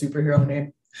a superhero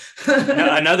name.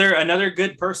 another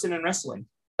good person in wrestling.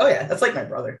 Oh yeah, that's like my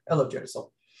brother. I love Joe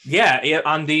DeSoul. Yeah,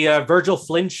 on the Virgil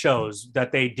Flynn shows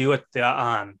that they do at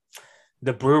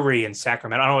the brewery in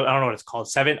Sacramento. I don't know what it's called.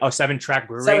 7-Track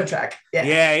Brewery. 7-Track.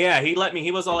 Yeah.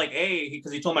 He was all like, hey,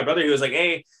 because he told my brother, he was like,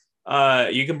 hey,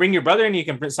 you can bring your brother and you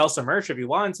can sell some merch if he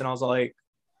wants. And I was all like,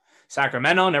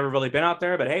 Sacramento, never really been out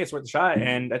there, but hey, it's worth a shot.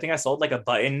 And I think I sold like a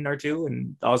button or two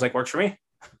and I was like, works for me.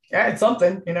 Yeah, it's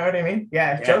something, you know what I mean?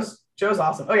 Yeah. Joe's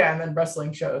awesome. Oh yeah, and then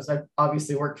wrestling shows. I've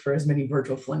obviously worked for as many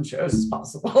Virgil Flynn shows as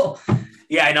possible.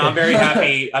 Yeah, I know. I'm very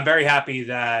happy. I'm very happy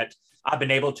that I've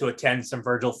been able to attend some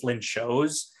Virgil Flynn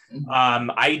shows.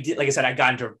 I did, like I said, I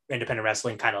got into independent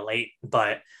wrestling kind of late,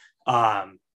 but I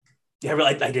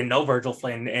didn't know Virgil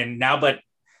Flynn, and now, but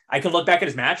I can look back at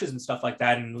his matches and stuff like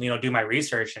that, and do my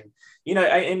research, and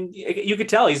and you could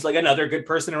tell he's like another good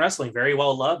person in wrestling, very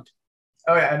well loved.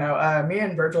 Oh yeah, no. Me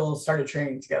and Virgil started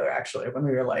training together actually when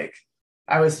we were like,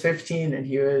 I was 15 and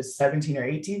he was 17 or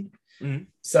 18. Mm-hmm.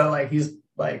 So like he's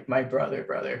like my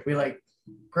brother. We like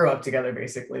grew up together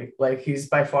basically. Like he's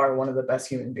by far one of the best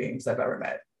human beings I've ever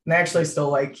met. And I actually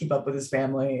still like keep up with his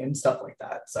family and stuff like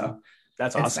that. So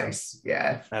that's awesome. Nice.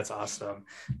 Yeah. That's awesome.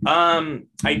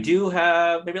 I do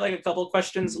have maybe like a couple of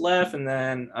questions left, and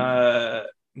then I'm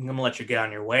gonna let you get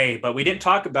on your way. But we didn't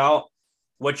talk about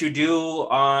what you do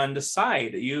on the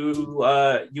side.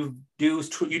 You do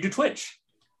Twitch.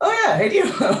 Oh yeah, I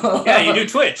do. Yeah, you do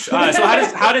Twitch. So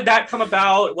how did that come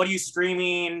about? What are you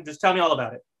streaming? Just tell me all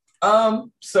about it.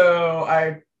 So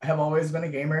I have always been a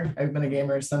gamer. I've been a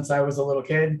gamer since I was a little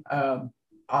kid.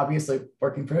 Obviously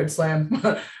working for Hood Slam.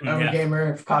 I'm a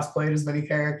gamer. I've cosplayed as many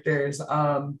characters.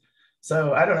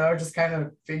 So I don't know, just kind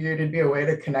of figured it'd be a way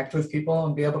to connect with people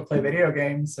and be able to play video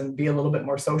games and be a little bit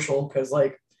more social, because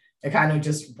like I kind of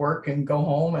just work and go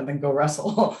home and then go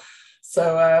wrestle.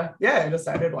 So I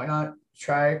decided why not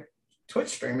try Twitch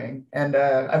streaming, and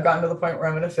I've gotten to the point where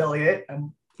I'm an affiliate.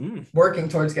 I'm working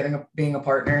towards being a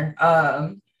partner.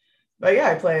 But yeah,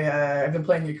 I've been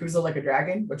playing Yakuza Like a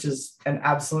Dragon, which is an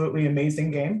absolutely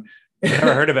amazing game.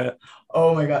 Never heard of it.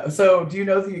 Oh my god! So do you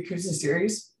know the Yakuza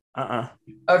series?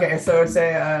 Okay, so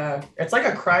it's like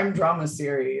a crime drama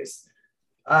series.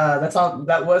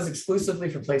 That was exclusively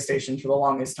for PlayStation for the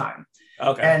longest time.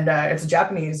 Okay. And it's a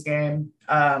Japanese game.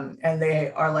 And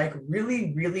they are like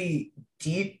really, really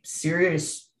deep,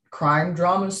 serious crime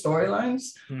drama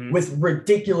storylines with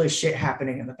ridiculous shit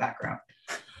happening in the background.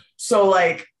 So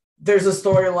like there's a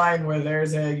storyline where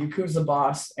there's a Yakuza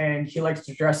boss and he likes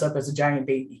to dress up as a giant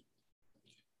baby.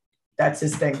 That's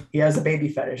his thing. He has a baby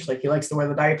fetish. Like he likes to wear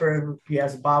the diaper. He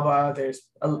has a baba. There's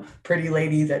a pretty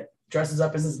lady that dresses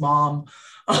up as his mom.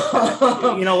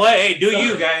 You know what? Hey, do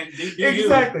you guys? Do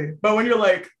exactly. You. But when you're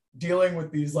like dealing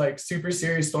with these like super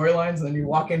serious storylines, and then you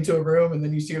walk into a room and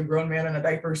then you see a grown man in a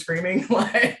diaper screaming,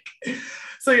 like,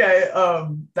 so yeah,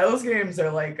 those games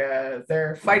are like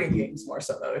they're fighting games more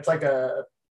so though. It's like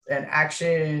an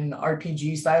action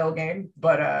RPG style game,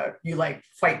 but you like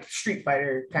fight Street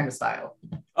Fighter kind of style.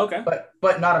 Okay.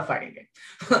 But not a fighting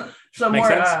game. So makes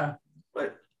more sense.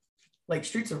 But like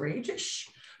Streets of Rage-ish.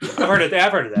 I've heard of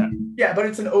that. Yeah, but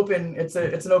it's an open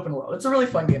world. It's a really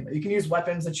fun game. You can use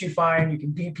weapons that you find. You can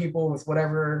beat people with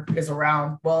whatever is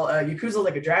around. Well, Yakuza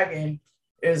Like a Dragon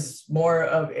is more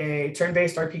of a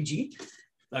turn-based RPG.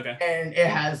 Okay. And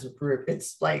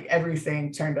it's like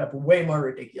everything turned up way more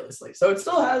ridiculously. So it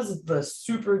still has the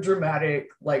super dramatic,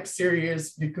 like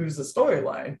serious Yakuza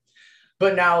storyline.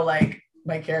 But now like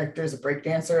my character is a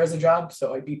breakdancer as a job,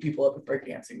 so I beat people up with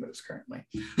breakdancing moves currently.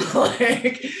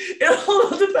 Like it all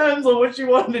depends on what you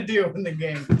want to do in the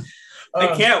game.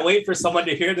 I can't wait for someone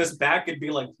to hear this back and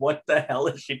be like, what the hell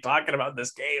is she talking about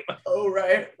this game? Oh,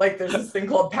 right. Like there's this thing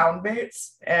called pound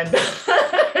mates, and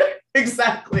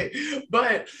exactly.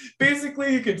 But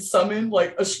basically you could summon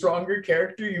like a stronger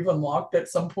character you've unlocked at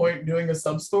some point doing a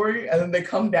sub story, and then they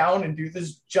come down and do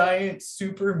this giant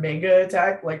super mega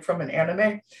attack like from an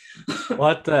anime.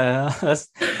 What the hell?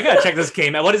 I gotta check this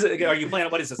game out. What is it? Are you playing?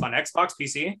 What is this on Xbox,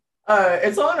 PC?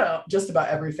 It's on just about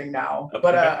everything now,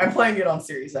 but I'm playing it on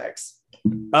Series X.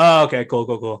 Oh, okay,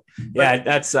 cool. Yeah,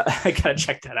 that's I gotta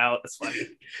check that out. That's funny.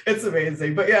 It's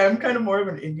amazing, but yeah, I'm kind of more of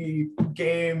an indie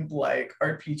game, like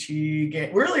RPG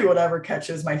game. Really, whatever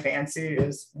catches my fancy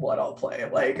is what I'll play.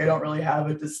 Like, I don't really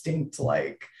have a distinct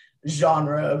like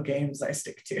genre of games I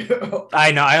stick to.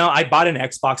 I know. I bought an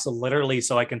Xbox literally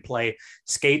so I can play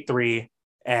Skate 3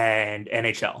 and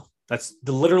NHL. That's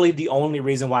literally the only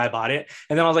reason why I bought it.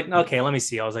 And then I was like, okay, let me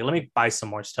see. I was like, let me buy some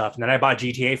more stuff. And then I bought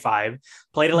GTA 5,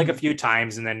 played it like a few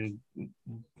times, and then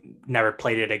never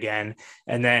played it again.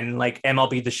 And then like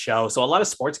MLB The Show. So a lot of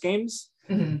sports games,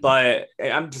 but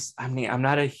I'm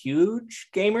not a huge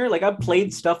gamer. Like I've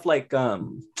played stuff like,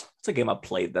 what's a game I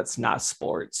played that's not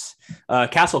sports?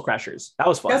 Castle Crashers. That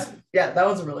was fun. Yeah, that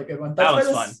was a really good one. That was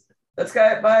fun. That's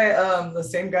by the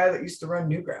same guy that used to run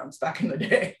Newgrounds back in the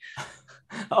day.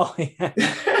 Oh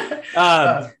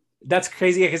yeah. That's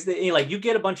crazy because like you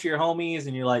get a bunch of your homies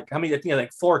and you're like, how many? I think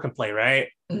like 4 can play, right?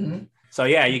 So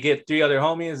yeah, you get 3 other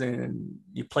homies and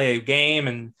you play a game,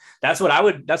 and that's what I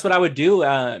would do. Me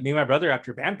and my brother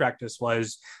after band practice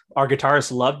was our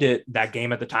guitarist loved that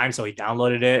game at the time, so he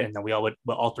downloaded it, and then we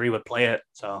all 3 would play it.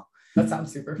 So that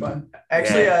sounds super fun.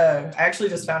 Actually, I actually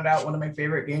just found out one of my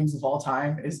favorite games of all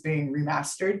time is being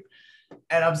remastered,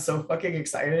 and I'm so fucking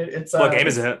excited. What game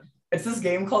is it? It's this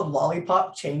game called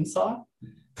Lollipop Chainsaw.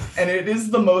 And it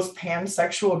is the most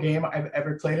pansexual game I've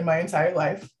ever played in my entire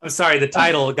life. I'm sorry, the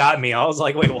title got me. I was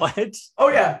like, wait, what? Oh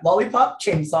yeah, lollipop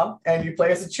chainsaw, and you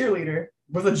play as a cheerleader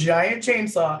with a giant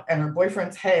chainsaw and her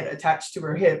boyfriend's head attached to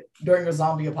her hip during a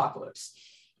zombie apocalypse.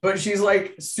 But she's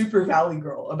like super Valley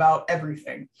Girl about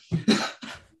everything.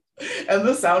 And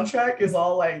the soundtrack is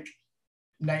all like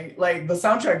the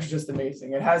soundtrack is just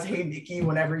amazing. It has Hey Nikki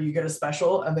whenever you get a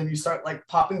special, and then you start like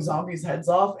popping zombies' heads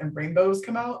off and rainbows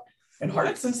come out and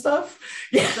hearts and stuff.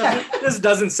 Yeah. This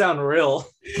doesn't sound real.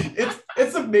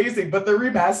 It's amazing, but they're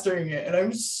remastering it and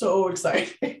I'm so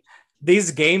excited.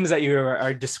 These games that you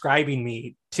are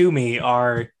describing to me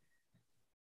are,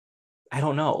 I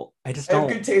don't know. I just don't.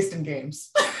 I have good taste in games.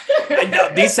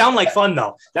 These sound like fun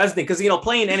though. That's the thing, because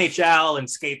playing NHL and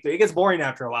skate, it gets boring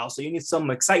after a while. So you need some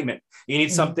excitement. You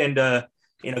need something to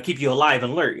keep you alive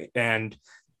and alert. And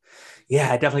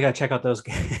yeah, I definitely got to check out those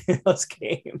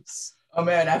games. Oh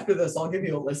man, after this, I'll give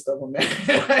you a list of them, man.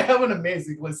 I have an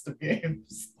amazing list of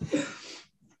games.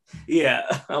 Yeah.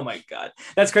 Oh my God.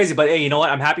 That's crazy. But hey, you know what?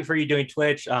 I'm happy for you doing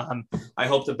Twitch. I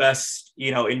hope the best,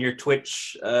 in your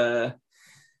Twitch,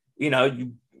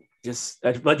 you just,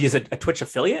 what is it, a Twitch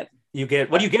affiliate?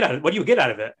 What do you get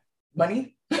out of it?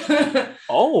 Money.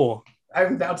 Oh.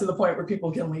 I'm now to the point where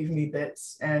people can leave me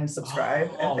bits and subscribe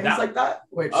and things like that.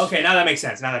 Okay, now that makes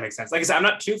sense. Like I said, I'm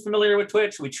not too familiar with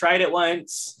Twitch. We tried it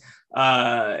once.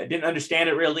 Didn't understand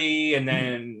it really, and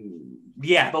then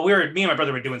but me and my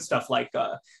brother were doing stuff like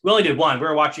we only did one. We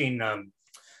were watching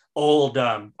old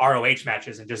ROH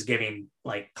matches and just giving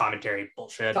like commentary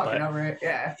bullshit. Talking over it,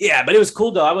 yeah. Yeah, but it was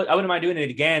cool though. I wouldn't mind doing it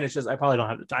again. It's just I probably don't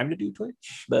have the time to do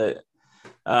Twitch, but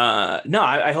no,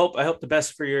 I hope the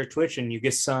best for your Twitch and you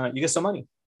get some money.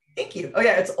 Thank you. Oh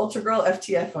yeah, it's Ultra Girl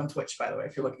FTF on Twitch, by the way,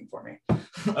 if you're looking for me.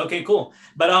 Okay, cool.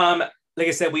 But like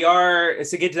I said, it's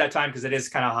to get to that time because it is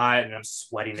kind of hot and I'm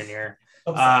sweating in here.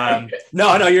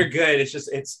 No, you're good. It's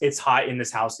just it's hot in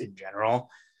this house in general.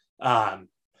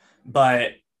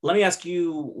 But let me ask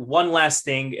you one last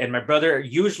thing. And my brother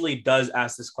usually does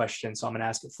ask this question, so I'm going to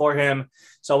ask it for him.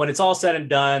 So when it's all said and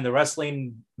done, the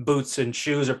wrestling boots and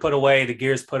shoes are put away, the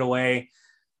gear's put away.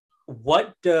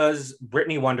 What does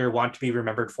Brittany Wonder want to be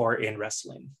remembered for in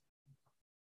wrestling?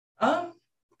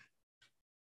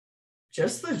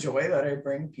 Just the joy that I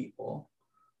bring people.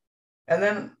 And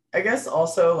then I guess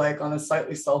also like on a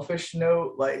slightly selfish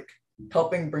note, like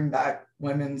helping bring back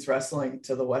women's wrestling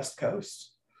to the West Coast.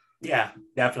 Yeah,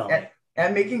 definitely.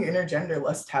 And making intergender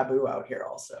less taboo out here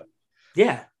also.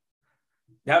 Yeah.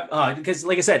 Yeah. Because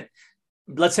like I said,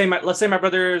 let's say my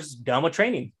brother's done with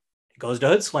training. He goes to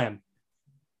Hood Slam.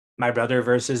 My brother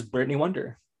versus Brittany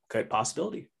Wonder. Good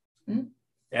possibility. Mm-hmm.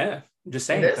 Yeah. I'm just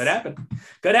saying, could happen.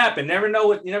 You never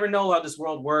know how this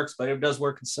world works, but it does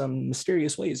work in some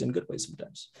mysterious ways and good ways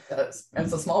sometimes. It does. And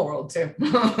it's a small world too.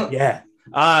 Yeah.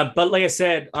 But like I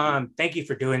said, thank you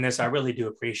for doing this. I really do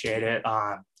appreciate it.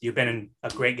 You've been a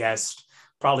great guest.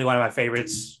 Probably one of my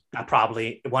favorites. One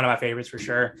of my favorites for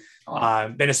sure.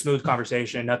 Been a smooth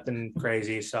conversation, nothing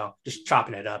crazy. So just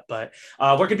chopping it up. But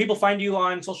where can people find you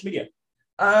on social media?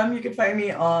 You can find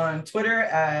me on Twitter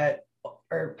at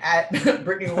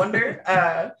Brittany Wonder,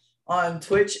 on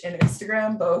Twitch and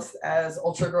Instagram, both as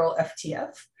Ultra Girl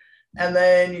FTF. And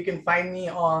then you can find me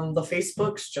on the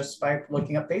Facebooks just by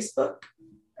looking up Facebook,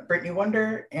 Brittany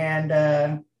Wonder.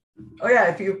 And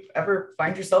if you ever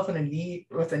find yourself in a need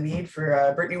for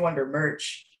Brittany Wonder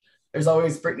merch, there's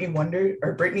always Brittany Wonder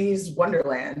or Brittany's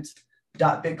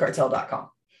Wonderland.bigcartel.com.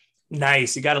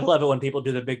 Nice. You got to love it when people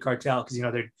do the Big Cartel because,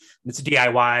 it's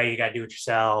DIY. You got to do it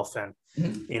yourself. And,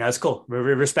 it's cool.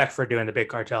 Respect for doing the Big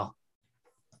Cartel.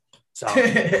 So,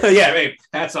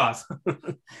 hats off.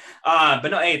 But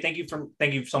no, hey, thank you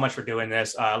so much for doing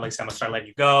this. Like I said, I'm going to start letting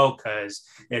you go because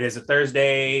it is a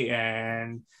Thursday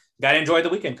and got to enjoy the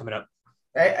weekend coming up.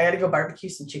 I got to go barbecue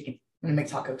some chicken. I'm going to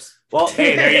make tacos. Well,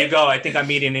 hey, there you go. I think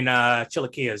I'm eating in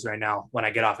Chilaquiles right now when I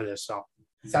get off of this. So.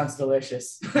 Sounds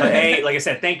delicious. But hey, like I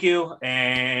said, thank you.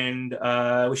 And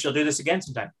we shall do this again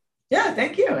sometime. Yeah,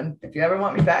 thank you. And if you ever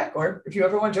want me back or if you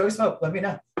ever want Joey Smoke, let me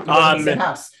know.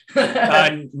 House.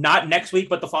 Not next week,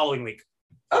 but the following week.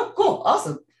 Oh, cool.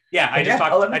 Awesome. Yeah, I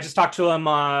just talked to him,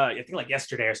 I think like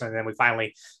yesterday or something. And we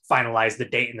finally finalized the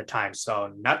date and the time.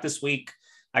 So not this week.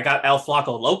 I got El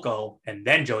Flaco Loco and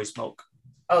then Joey Smoke.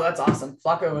 Oh, that's awesome.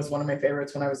 Flaco was one of my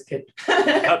favorites when I was a kid.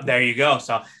 Oh, there you go.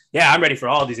 So yeah, I'm ready for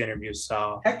all these interviews.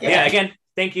 So heck yeah. Again,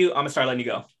 thank you. I'm gonna start letting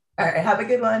you go. All right, have a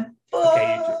good one. Bye.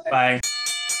 Okay, you too. Bye.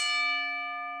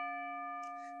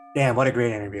 Damn, what a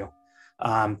great interview.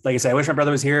 Like I said, I wish my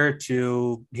brother was here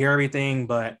to hear everything,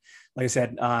 but like I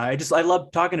said, I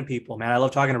love talking to people, man. I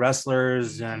love talking to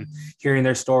wrestlers and hearing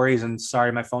their stories. And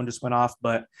sorry, my phone just went off,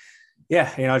 but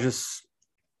yeah,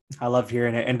 I love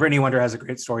hearing it. And Brittany Wonder has a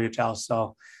great story to tell.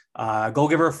 So go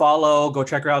give her a follow, go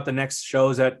check her out the next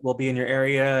shows that will be in your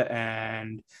area.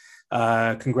 And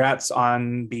congrats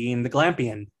on being the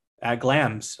Glampian at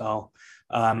Glam. So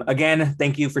again,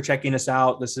 thank you for checking us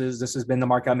out. This has been the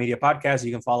Markout Media Podcast.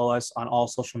 You can follow us on all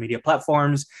social media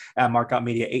platforms at Markout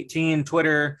Media 18,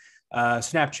 Twitter,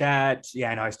 Snapchat.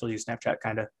 Yeah, I know I still use Snapchat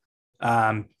kind of.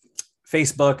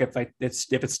 Facebook, if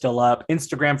it's still up,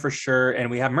 Instagram for sure,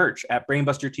 and we have merch at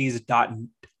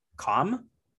brainbustertees.com.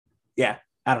 Yeah,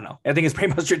 I don't know. I think it's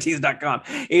brainbustertees.com.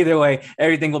 Either way,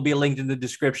 everything will be linked in the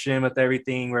description with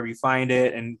everything wherever you find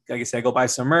it. And like I said, go buy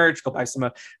some merch. Go buy some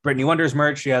of Brittany Wonder's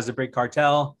merch. She has the Big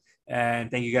Cartel. And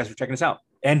thank you guys for checking us out.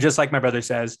 And just like my brother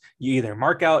says, you either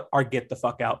mark out or get the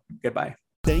fuck out. Goodbye.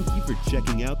 Thank you for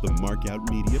checking out the Markout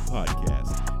Media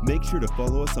Podcast. Make sure to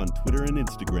follow us on Twitter and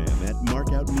Instagram at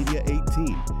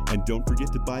MarkoutMedia18. And don't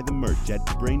forget to buy the merch at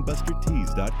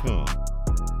brainbustertees.com.